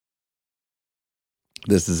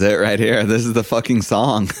This is it right here. This is the fucking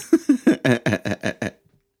song. I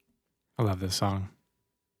love this song.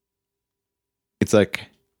 It's like,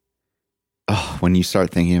 oh, when you start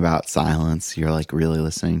thinking about silence, you're like really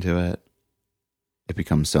listening to it. It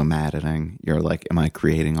becomes so maddening. You're like, am I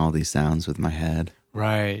creating all these sounds with my head?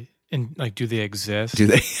 Right. And like, do they exist? Do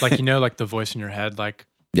they? Like, you know, like the voice in your head, like,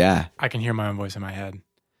 Yeah. I can hear my own voice in my head.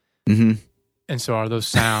 Mm-hmm. And so are those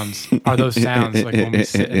sounds like when we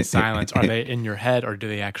sit in silence, are they in your head or do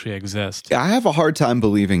they actually exist? I have a hard time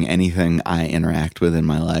believing anything I interact with in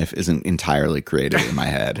my life isn't entirely created in my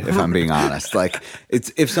head, if I'm being honest. Like,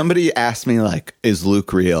 it's if somebody asked me, like, is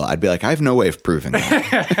Luke real? I'd be like, I have no way of proving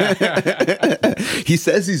that. He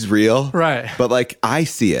says he's real. Right. But, like, I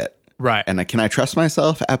see it. Right. And can I trust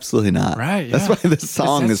myself? Absolutely not. Right. Yeah. That's why this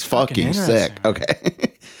song is fucking sick.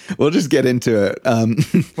 Okay. We'll just get into it.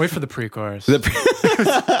 Wait for the pre-chorus.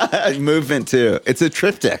 Movement too. It's a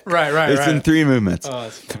triptych. Right. It's in 3 movements.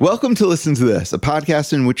 Welcome to Listen to This, a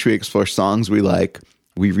podcast in which we explore songs we like.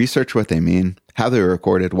 We research what they mean, how they were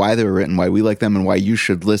recorded, why they were written, why we like them, and why you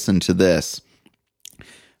should listen to this.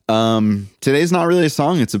 Today's not really a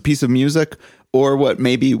song. It's a piece of music, or what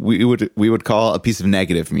maybe we would call a piece of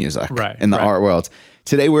negative music in the art world.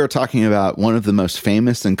 Today we're talking about one of the most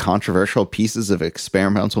famous and controversial pieces of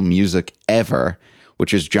experimental music ever,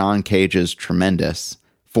 which is John Cage's tremendous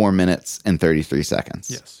 4 minutes and 33 seconds.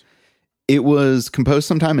 Yes. It was composed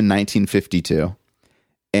sometime in 1952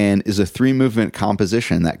 and is a 3-movement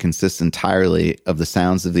composition that consists entirely of the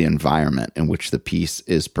sounds of the environment in which the piece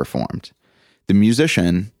is performed. The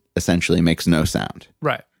musician essentially makes no sound.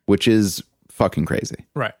 Right. Which is fucking crazy.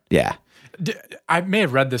 Right. Yeah. I may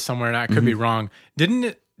have read this somewhere and I could be wrong.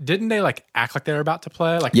 Didn't they like act like they were about to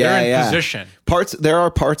play? Like Yeah, they're in position. There are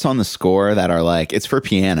parts on the score that are like, it's for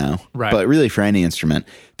piano, right? But really for any instrument,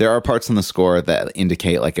 there are parts on the score that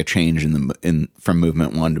indicate like a change from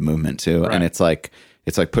movement 1 to movement 2, and it's like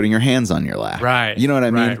putting your hands on your lap, right? You know what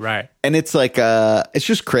I mean? Right. And it's like it's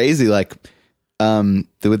just crazy, like.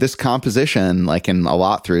 With this composition, like in a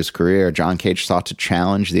lot through his career, John Cage sought to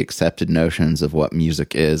challenge the accepted notions of what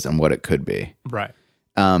music is and what it could be. Right.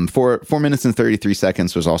 4 minutes and 33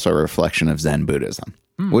 seconds was also a reflection of Zen Buddhism,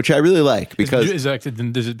 which I really like because is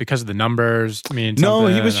it because of the numbers? I mean, no,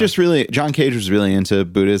 he was just really, John Cage was really into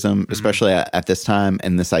Buddhism, especially at this time,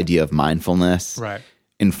 and this idea of mindfulness,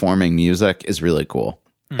 informing music is really cool.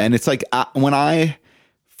 And it's like when I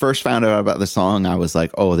first found out about the song, I was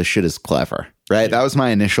like, oh, this shit is clever. Right. That was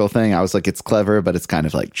my initial thing. I was like, it's clever, but it's kind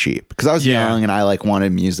of like cheap because I was young and I like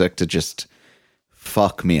wanted music to just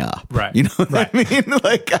fuck me up. Right. You know what I mean?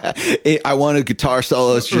 Like I wanted guitar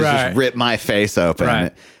solos to just rip my face open.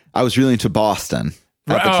 Right. I was really into Boston.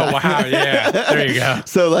 Oh, wow. Yeah. There you go.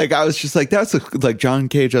 So like, I was just like, like John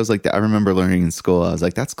Cage. I was like, I remember learning in school. I was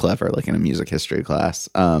like, that's clever. Like in a music history class.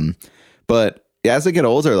 But as I get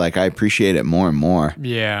older, like I appreciate it more and more.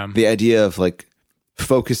 Yeah. The idea of like,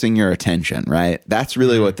 focusing your attention, right? That's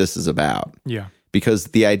really what this is about. Yeah. Because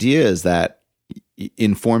the idea is that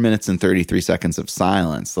in 4 minutes and 33 seconds of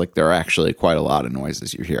silence, like there are actually quite a lot of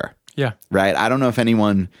noises you hear. Yeah. Right? I don't know if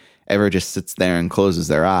anyone ever just sits there and closes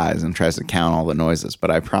their eyes and tries to count all the noises, but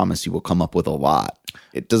I promise you will come up with a lot.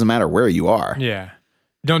 It doesn't matter where you are. Yeah.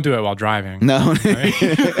 Don't do it while driving. No.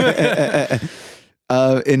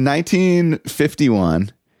 In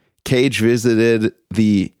 1951, Cage visited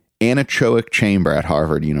the anechoic chamber at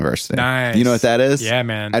Harvard University. Nice. You know what that is? Yeah,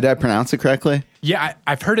 man. Did I pronounce it correctly? Yeah,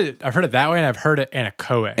 I've heard it that way, and I've heard it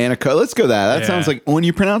anechoic. Let's go that sounds like when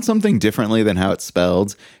you pronounce something differently than how it's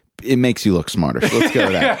spelled, it makes you look smarter. So let's go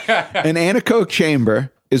with that. An anechoic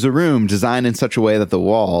chamber is a room designed in such a way that the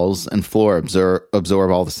walls and floor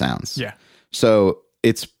absorb all the sounds. Yeah. So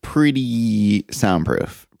it's pretty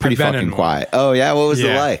soundproof, pretty fucking quiet. Oh yeah, what was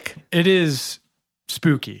it like? It is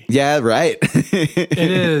spooky. Yeah, right. It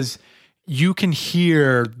is. You can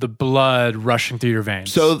hear the blood rushing through your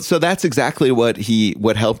veins. So that's exactly what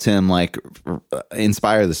helped him like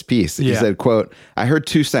inspire this piece. He said, quote, I heard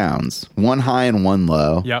 2 sounds, one high and one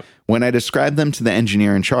low. Yep. When I described them to the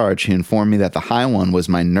engineer in charge, he informed me that the high one was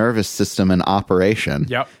my nervous system in operation.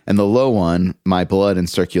 Yep. And the low one, my blood in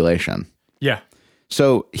circulation. Yeah.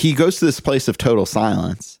 So he goes to this place of total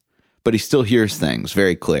silence, but he still hears things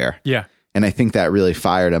very clear. Yeah. And I think that really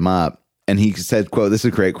fired him up. And he said, quote, this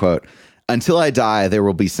is a great quote. Until I die, there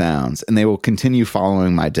will be sounds, and they will continue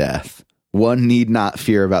following my death. One need not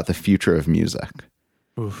fear about the future of music.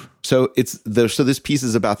 Oof. So this piece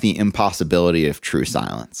is about the impossibility of true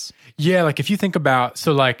silence. Yeah, like if you think about,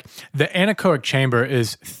 so like the anechoic chamber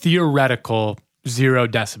is theoretical 0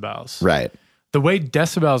 decibels. Right. The way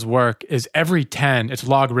decibels work is every 10, it's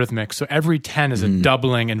logarithmic, so every 10 is a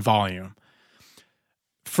doubling in volume.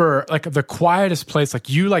 for like the quietest place, like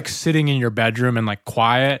you like sitting in your bedroom and like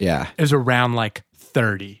quiet is around like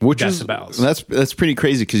 30 decibels. That's pretty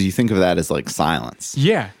crazy because you think of that as like silence.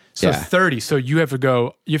 Yeah. So 30. So you have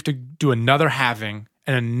to do another halving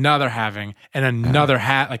and another halving and another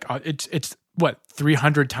like it's what,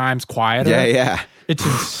 300 times quieter? Yeah. It's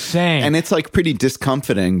insane. And it's like pretty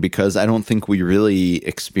discomforting because I don't think we really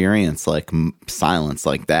experience like silence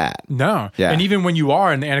like that. No. Yeah. And even when you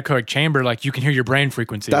are in the anechoic chamber, like you can hear your brain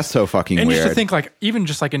frequencies. That's so fucking weird. And you should think like, even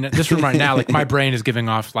just like in this room right now, like my brain is giving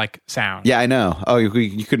off like sound. Yeah, I know. Oh, you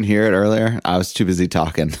couldn't hear it earlier? I was too busy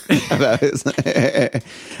talking about it.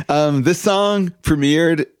 This song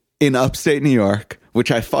premiered in upstate New York,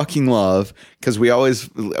 which I fucking love because we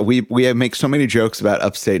make so many jokes about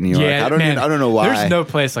upstate New York. Yeah, I don't know why. There's no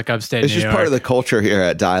place like upstate New York. It's just part of the culture here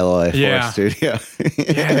at Dialoy Forest Studio.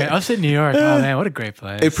 Yeah, man, upstate New York. Oh man, what a great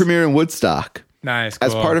place. It premiered in Woodstock. Nice. Cool.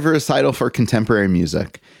 As part of a recital for contemporary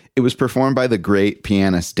music. It was performed by the great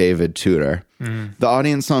pianist David Tudor. The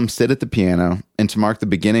audience saw him sit at the piano, and to mark the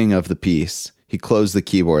beginning of the piece, he closed the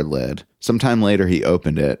keyboard lid. Sometime later, he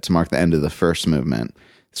opened it to mark the end of the first movement.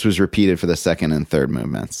 This was repeated for the second and third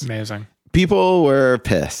movements. Amazing. People were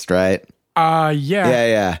pissed, right?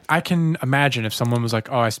 Yeah. I can imagine if someone was like,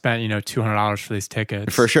 "Oh, I spent $200 for these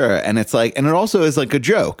tickets." For sure, and it's like, and it also is like a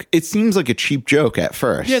joke. It seems like a cheap joke at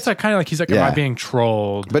first. Yeah, it's like kind of like he's like, "Am I being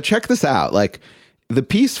trolled?" But check this out, like the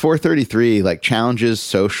piece 433 like challenges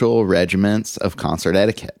social regiments of concert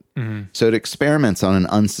etiquette. So it experiments on an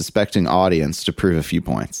unsuspecting audience to prove a few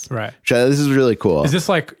points. Right. This is really cool. Is this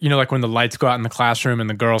like, like when the lights go out in the classroom and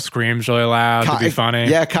the girl screams really loud to be funny?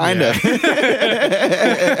 Yeah, kind of.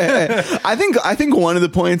 I think one of the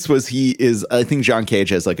points was I think John Cage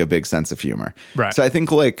has like a big sense of humor. Right. So I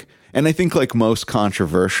think like most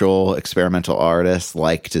controversial experimental artists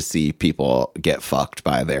like to see people get fucked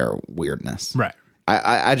by their weirdness. Right.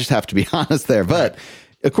 I just have to be honest there. But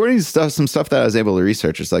according to some stuff that I was able to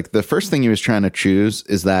research, it's like the first thing he was trying to choose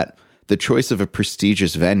is that the choice of a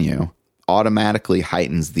prestigious venue automatically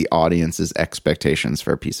heightens the audience's expectations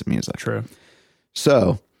for a piece of music. True.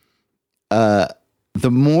 So, the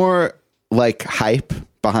more like hype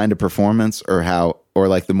behind a performance or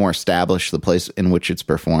like the more established the place in which it's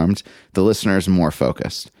performed, the listener is more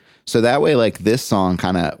focused. So that way, like this song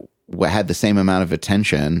kind of had the same amount of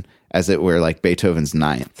attention as it were like Beethoven's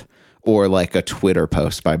Ninth or like a Twitter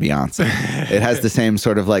post by Beyonce. It has the same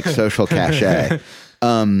sort of like social cachet.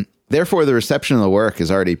 Therefore, the reception of the work is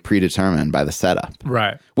already predetermined by the setup.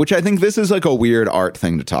 Right. Which I think this is like a weird art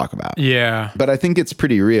thing to talk about. Yeah. But I think it's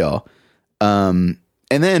pretty real. And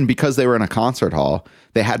then because they were in a concert hall,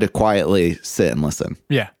 they had to quietly sit and listen.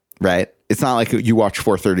 Yeah. Right? It's not like you watch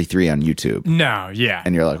 433 on YouTube. No, yeah.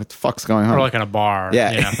 And you're like, what the fuck's going on? Or like in a bar.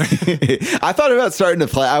 Yeah. I thought about starting to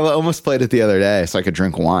play. I almost played it the other day so I could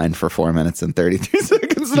drink wine for 4 minutes and 33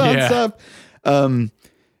 seconds nonstop.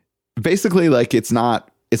 Basically, like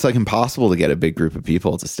it's like impossible to get a big group of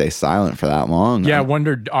people to stay silent for that long. Yeah, I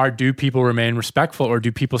wonder, do people remain respectful or do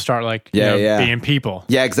people start like being people?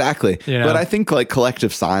 Yeah, exactly. But I think like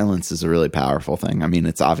collective silence is a really powerful thing. I mean,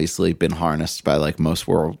 it's obviously been harnessed by like most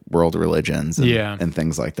world religions and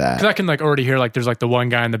things like that. Because I can like already hear like there's like the one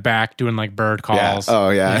guy in the back doing like bird calls. Yeah.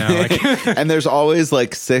 Oh, yeah. And there's always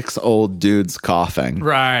like 6 old dudes coughing.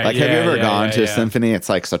 Right. Like, have you ever gone to a symphony? It's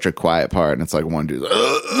like such a quiet part and it's like one dude.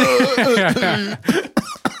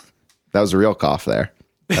 That was a real cough there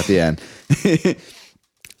at the end.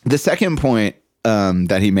 The second point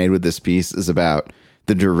that he made with this piece is about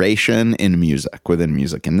the duration in music, within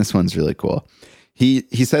music. And this one's really cool. He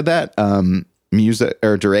said that music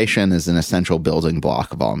or duration is an essential building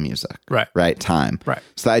block of all music. Right? Time. Right.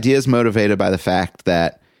 So the idea is motivated by the fact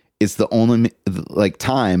that it's the only, like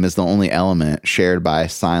time is the only element shared by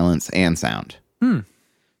silence and sound.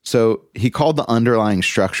 So he called the underlying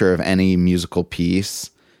structure of any musical piece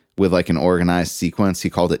with like an organized sequence, he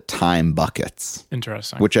called it time buckets.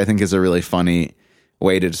 Interesting. Which I think is a really funny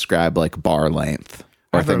way to describe like bar length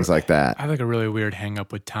or things like that. I have like a really weird hang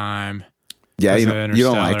up with time. Yeah, you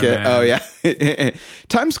don't like it? Man. Oh, yeah.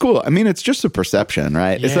 Time's cool. I mean, it's just a perception,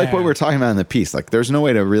 right? Yeah. It's like what we're talking about in the piece. Like there's no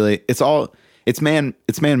way to really, it's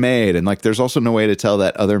man-made. And like there's also no way to tell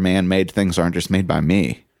that other man-made things aren't just made by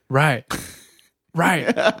me. Right.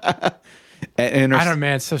 I don't know,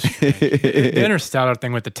 man. It's so strange. The Interstellar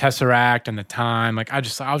thing with the Tesseract and the time, like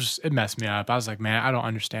it messed me up. I was like, man, I don't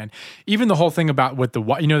understand. Even the whole thing about with the,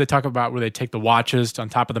 they talk about where they take the watches on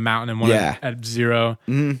top of the mountain and one at 0,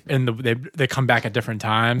 and they come back at different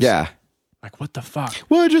times. Yeah. Like, what the fuck?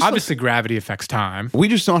 Well, just obviously gravity affects time. We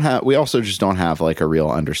also just don't have like a real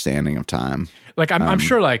understanding of time. Like I'm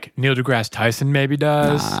sure like Neil deGrasse Tyson maybe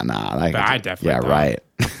does. Nah. But I definitely don't. Right.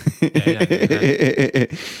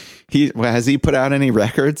 Has he put out any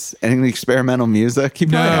records? Any experimental music? He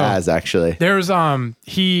probably has, actually. There's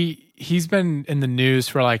he's been in the news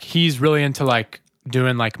for like he's really into like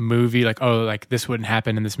doing like movie like like this wouldn't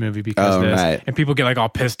happen in this movie because this right. and people get like all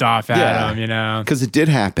pissed off at him, you know, because it did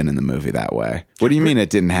happen in the movie that way. What do you mean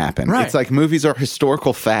it didn't happen? Right. It's like movies are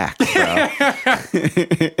historical facts, bro.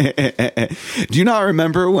 Do you not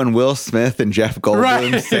remember when Will Smith and Jeff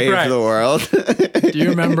Goldblum saved the world? Do you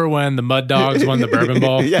remember when the Mud Dogs won the Bourbon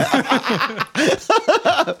Bowl? Yeah.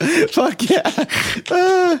 Fuck yeah.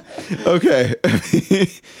 Okay.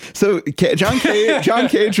 So John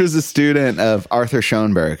Cage was a student of Arthur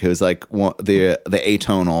Schoenberg, who was like the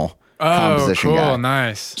atonal composition guy. Oh, cool,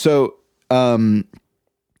 nice. So,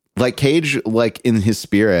 like Cage, like in his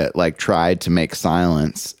spirit, like tried to make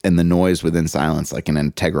silence and the noise within silence like an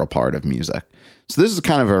integral part of music. So this is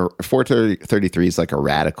kind of a 433 is like a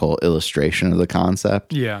radical illustration of the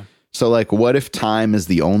concept. Yeah. So like, what if time is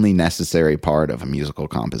the only necessary part of a musical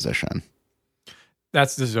composition?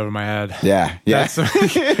 This is over my head. Yeah.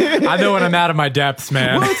 I know when I'm out of my depths,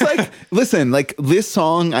 man. Well, it's like, listen, like this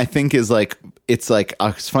song, I think is like, it's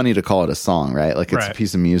funny to call it a song, right? Like it's a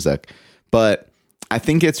piece of music, but I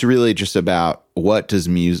think it's really just about what is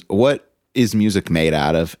music made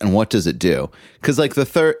out of and what does it do? Because like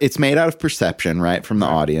it's made out of perception, right? From the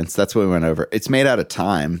audience. That's what we went over. It's made out of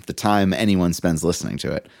time, the time anyone spends listening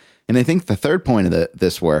to it. And I think the third point of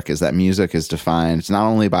this work is that music is defined not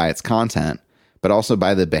only by its content, but also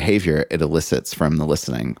by the behavior it elicits from the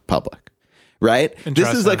listening public, right?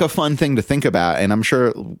 This is like a fun thing to think about. And I'm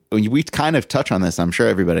sure we kind of touch on this. I'm sure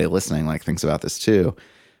everybody listening like thinks about this too.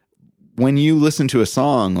 When you listen to a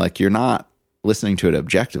song, like you're not listening to it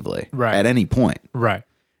objectively at any point. Right.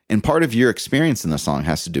 And part of your experience in the song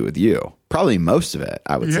has to do with you. Probably most of it,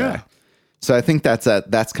 I would say. So I think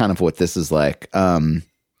that's kind of what this is like.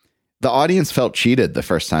 The audience felt cheated the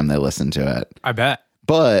first time they listened to it. I bet.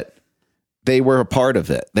 But they were a part of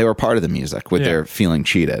it. They were part of the music with their feeling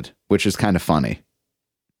cheated, which is kind of funny.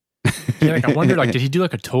 Yeah, like I wonder, like, did he do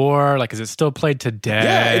like a tour? Like, is it still played today?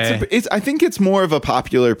 Yeah, I think it's more of a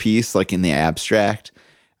popular piece, like in the abstract.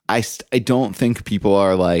 I don't think people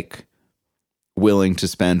are like willing to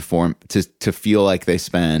spend to feel like they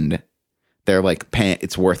spend. They're like paying.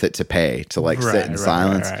 It's worth it to pay to like sit in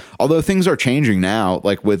silence. Right. Although things are changing now,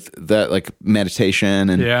 like with that, like meditation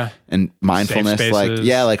and mindfulness, like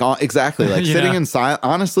exactly, like sitting in silence.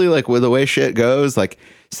 Honestly, like with the way shit goes, like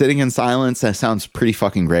sitting in silence, that sounds pretty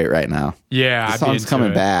fucking great right now. Yeah, the song's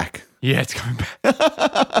coming back. Yeah, it's coming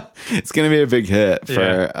back. It's gonna be a big hit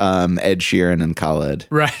for Ed Sheeran and Khaled.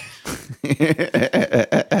 Right.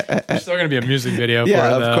 There's still gonna be a music video.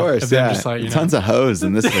 Yeah, for of course. Yeah, just like, tons of hoes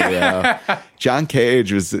in this video. John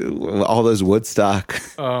Cage was all those Woodstock.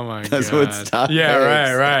 Oh my god. Woodstock.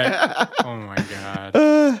 Yeah, right. Oh my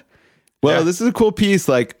god. Well, this is a cool piece,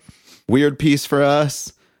 like weird piece for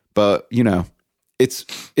us, but you know, it's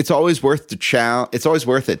always worth it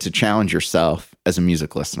to challenge yourself as a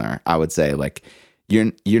music listener. I would say, like,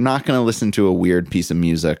 you're not going to listen to a weird piece of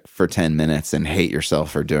music for 10 minutes and hate yourself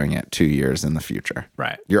for doing it 2 years in the future.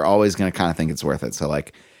 Right. You're always going to kind of think it's worth it. So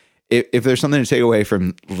like, if there's something to take away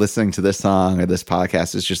from listening to this song or this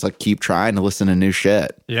podcast, it's just like, keep trying to listen to new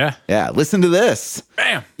shit. Yeah. Yeah. Listen to this.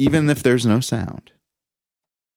 Bam. Even if there's no sound.